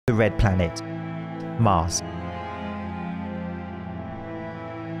the red planet, Mars.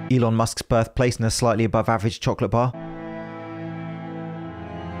 Elon Musk's birthplace and a slightly above average chocolate bar.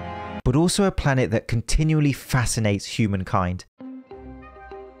 But also a planet that continually fascinates humankind.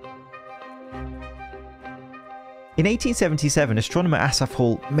 In 1877, astronomer Asaph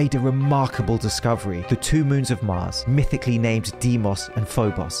Hall made a remarkable discovery: the two moons of Mars, mythically named Deimos and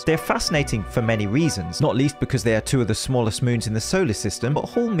Phobos. They're fascinating for many reasons, not least because they are two of the smallest moons in the solar system, but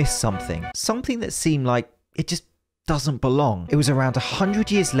Hall missed something that seemed like it just doesn't belong. It was around 100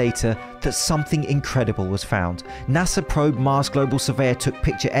 years later that something incredible was found. NASA probe Mars Global Surveyor took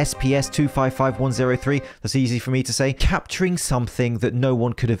picture SPS 255103, that's easy for me to say, capturing something that no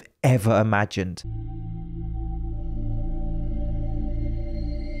one could have ever imagined.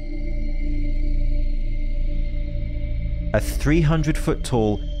 A 300-foot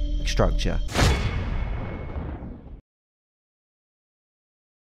tall structure.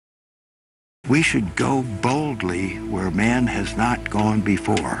 We should go boldly where man has not gone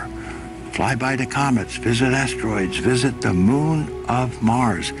before. Fly by the comets, visit asteroids, visit the moon of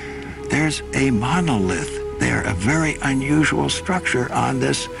Mars. There's a monolith there, a very unusual structure on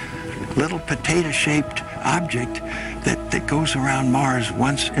this little potato-shaped object that goes around Mars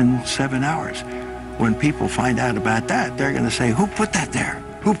once in 7 hours. When people find out about that, they're going to say, who put that there?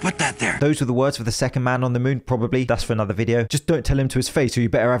 Who put that there? Those were the words of the second man on the moon, probably. That's for another video. Just don't tell him to his face, or you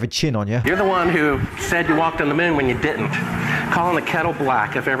better have a chin on you. You're the one who said you walked on the moon when you didn't. Calling the kettle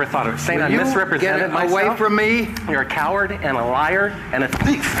black, if I ever thought of it. Saying I misrepresented myself. Away from me. You're a coward and a liar and a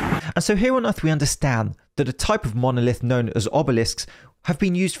thief. And so here on Earth we understand that a type of monolith known as obelisks have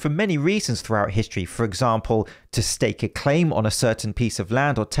been used for many reasons throughout history. For example, to stake a claim on a certain piece of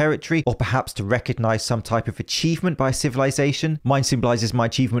land or territory, or perhaps to recognize some type of achievement by a civilization. Mine symbolizes my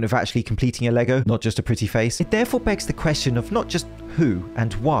achievement of actually completing a Lego, not just a pretty face. It therefore begs the question of not just who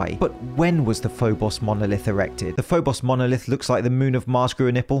and why, but when was the Phobos Monolith erected? The Phobos Monolith looks like the moon of Mars grew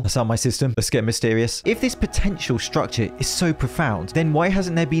a nipple. That's on my system. Let's get mysterious. If this potential structure is so profound, then why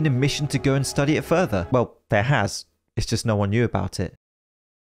hasn't there been a mission to go and study it further? Well, there has. It's just no one knew about it.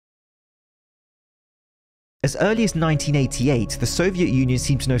 As early as 1988, the Soviet Union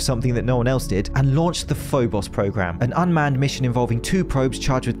seemed to know something that no one else did and launched the Phobos Program, an unmanned mission involving 2 probes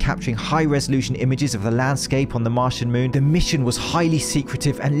charged with capturing high-resolution images of the landscape on the Martian moon. The mission was highly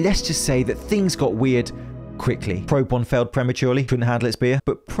secretive, and let's just say that things got weird quickly. Probe 1 failed prematurely, couldn't handle its beer,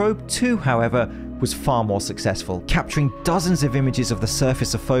 but Probe 2, however, was far more successful, capturing dozens of images of the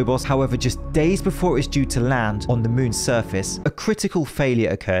surface of Phobos. However, just days before it was due to land on the moon's surface, a critical failure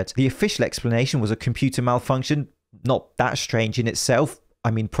occurred. The official explanation was a computer malfunction, not that strange in itself.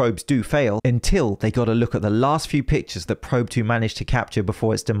 I mean, probes do fail, until they got a look at the last few pictures that Probe 2 managed to capture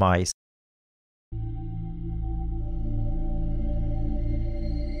before its demise.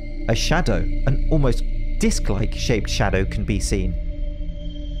 A shadow, an almost disc-like shaped shadow, can be seen.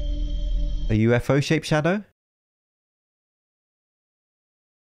 A UFO-shaped shadow?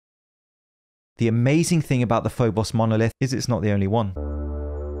 The amazing thing about the Phobos monolith is it's not the only one.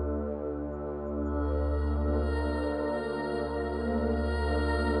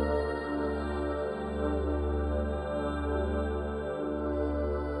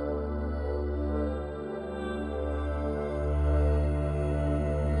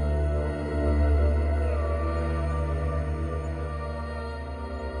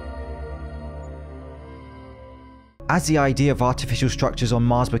 As the idea of artificial structures on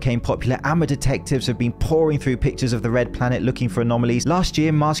Mars became popular, amateur detectives have been pouring through pictures of the red planet looking for anomalies. Last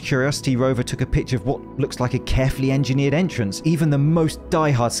year, Mars Curiosity rover took a picture of what looks like a carefully engineered entrance. Even the most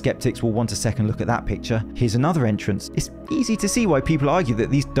die-hard skeptics will want a second look at that picture. Here's another entrance. It's easy to see why people argue that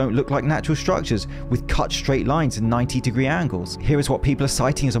these don't look like natural structures, with cut straight lines and 90-degree angles. Here is what people are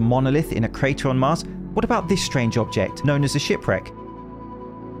citing as a monolith in a crater on Mars. What about this strange object, known as a shipwreck?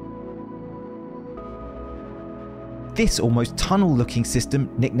 This almost tunnel-looking system,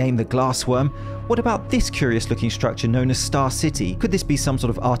 nicknamed the Glass Worm. What about this curious-looking structure known as Star City? Could this be some sort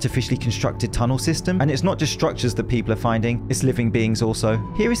of artificially constructed tunnel system? And it's not just structures that people are finding, it's living beings also.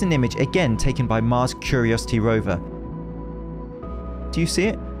 Here is an image, again taken by Mars Curiosity rover. Do you see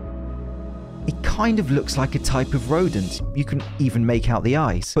it? It kind of looks like a type of rodent. You can even make out the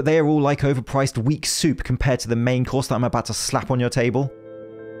eyes. But they are all like overpriced weak soup compared to the main course that I'm about to slap on your table.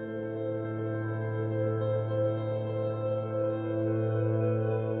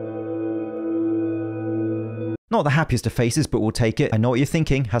 Not the happiest of faces, but we'll take it. I know what you're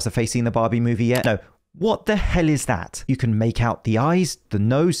thinking. Has the face seen the Barbie movie yet? No. What the hell is that? You can make out the eyes, the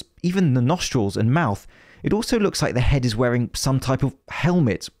nose, even the nostrils and mouth. It also looks like the head is wearing some type of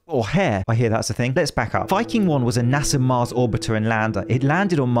helmet or hair. I hear that's a thing. Let's back up. Viking 1 was a NASA Mars orbiter and lander. It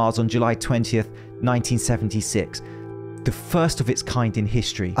landed on Mars on July 20th, 1976. The first of its kind in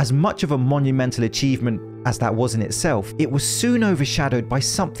history. As much of a monumental achievement as that was in itself, it was soon overshadowed by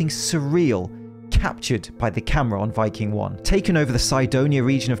something surreal captured by the camera on Viking 1. Taken over the Cydonia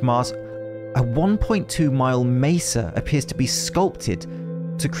region of Mars, a 1.2-mile mesa appears to be sculpted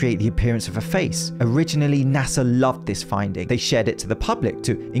to create the appearance of a face. Originally, NASA loved this finding. They shared it to the public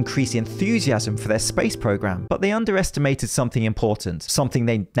to increase the enthusiasm for their space program. But they underestimated something important, something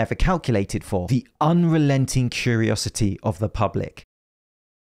they never calculated for: the unrelenting curiosity of the public.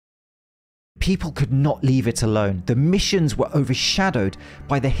 People could not leave it alone. The missions were overshadowed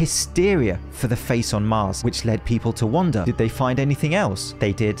by the hysteria for the face on Mars, which led people to wonder, did they find anything else?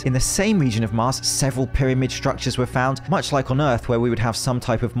 They did. In the same region of Mars, several pyramid structures were found, much like on Earth, where we would have some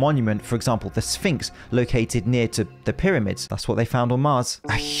type of monument, for example, the Sphinx, located near to the pyramids. That's what they found on Mars.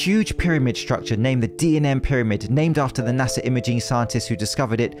 A huge pyramid structure named the D&M Pyramid, named after the NASA imaging scientists who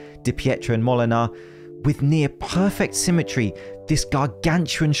discovered it, Di Pietro and Molinar. With near perfect symmetry, this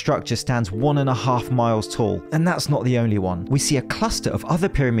gargantuan structure stands 1.5 miles tall. And that's not the only one. We see a cluster of other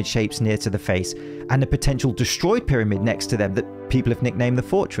pyramid shapes near to the face, and a potential destroyed pyramid next to them that people have nicknamed the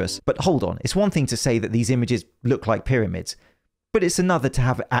Fortress. But hold on, it's one thing to say that these images look like pyramids, but it's another to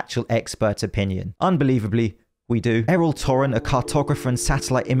have actual expert opinion. Unbelievably, we do. Errol Torren, a cartographer and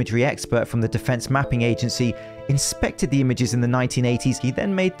satellite imagery expert from the Defense Mapping Agency, inspected the images in the 1980s. He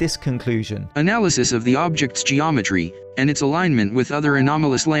then made this conclusion. Analysis of the object's geometry and its alignment with other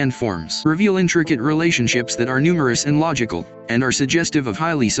anomalous landforms reveal intricate relationships that are numerous and logical, and are suggestive of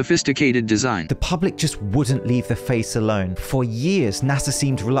highly sophisticated design. The public just wouldn't leave the face alone. For years, NASA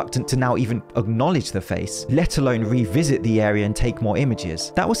seemed reluctant to now even acknowledge the face, let alone revisit the area and take more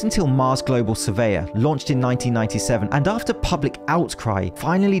images. That was until Mars Global Surveyor, launched in 1997, and after public outcry,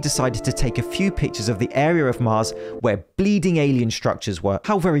 finally decided to take a few pictures of the area of Mars where bleeding alien structures were.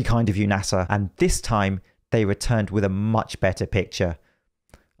 How very kind of you, NASA. And this time, they returned with a much better picture.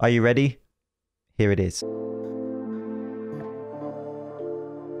 Are you ready? Here it is.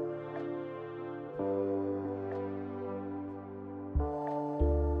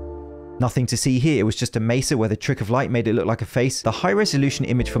 Nothing to see here, it was just a mesa where the trick of light made it look like a face. The high-resolution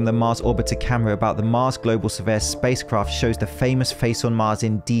image from the Mars Orbiter camera about the Mars Global Surveyor spacecraft shows the famous face on Mars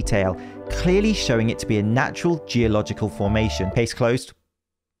in detail, clearly showing it to be a natural geological formation. Case closed?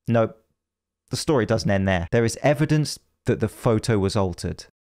 Nope. The story doesn't end there. There is evidence that the photo was altered.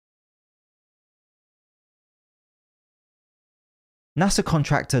 NASA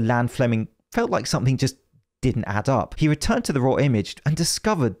contractor Lan Fleming felt like something just didn't add up. He returned to the raw image and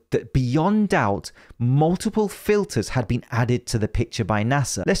discovered that beyond doubt, multiple filters had been added to the picture by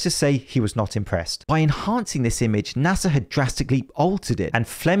NASA. Let's just say he was not impressed. By enhancing this image, NASA had drastically altered it, and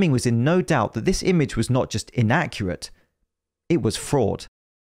Fleming was in no doubt that this image was not just inaccurate, it was fraud.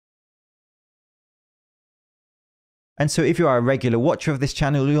 And so if you are a regular watcher of this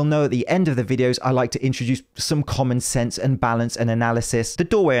channel, you'll know at the end of the videos, I like to introduce some common sense and balance and analysis. The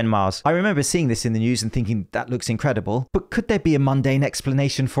doorway on Mars. I remember seeing this in the news and thinking that looks incredible, but could there be a mundane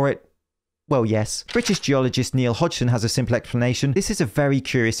explanation for it? Well, yes. British geologist Neil Hodgson has a simple explanation. This is a very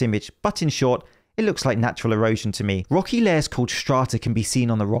curious image, but in short, it looks like natural erosion to me. Rocky layers called strata can be seen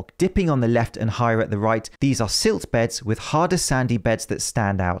on the rock, dipping on the left and higher at the right. These are silt beds with harder sandy beds that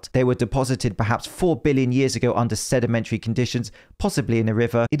stand out. They were deposited perhaps 4 billion years ago under sedimentary conditions, possibly in a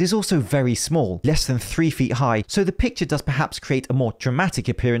river. It is also very small, less than 3 feet high, so the picture does perhaps create a more dramatic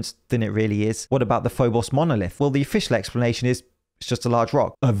appearance than it really is. What about the Phobos Monolith? Well, the official explanation is it's just a large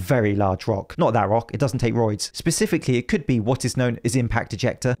rock. A very large rock. Not that rock, it doesn't take roids. Specifically, it could be what is known as impact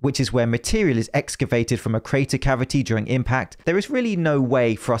ejecta, which is where material is excavated from a crater cavity during impact. There is really no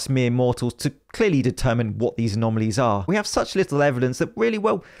way for us mere mortals to clearly determine what these anomalies are. We have such little evidence that really,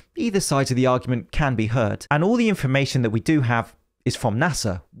 well, either side of the argument can be heard. And all the information that we do have is from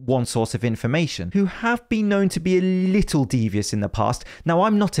NASA, one source of information, who have been known to be a little devious in the past. Now,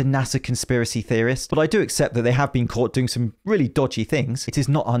 I'm not a NASA conspiracy theorist, but I do accept that they have been caught doing some really dodgy things. It is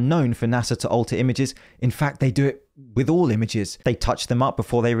not unknown for NASA to alter images. In fact, they do it with all images. They touch them up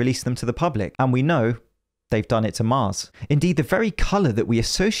before they release them to the public. And we know they've done it to Mars. Indeed, the very color that we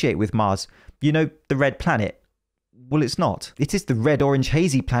associate with Mars, you know, the red planet, well, it's not. It is the red-orange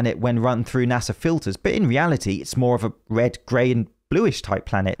hazy planet when run through NASA filters, but in reality, it's more of a red, grey and bluish type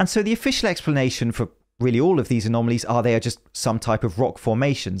planet. And so the official explanation for really all of these anomalies are they are just some type of rock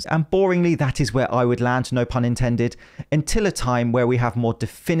formations. And boringly, that is where I would land, no pun intended, until a time where we have more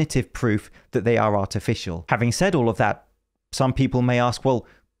definitive proof that they are artificial. Having said all of that, some people may ask, well,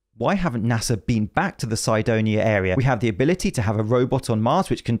 Why haven't NASA been back to the Cydonia area? We have the ability to have a robot on Mars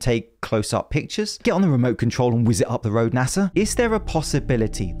which can take close-up pictures. Get on the remote control and whiz it up the road, NASA. Is there a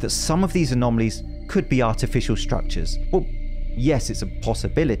possibility that some of these anomalies could be artificial structures? Well, yes, it's a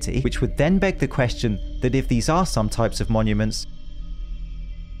possibility, which would then beg the question that if these are some types of monuments,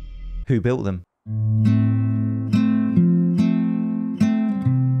 who built them?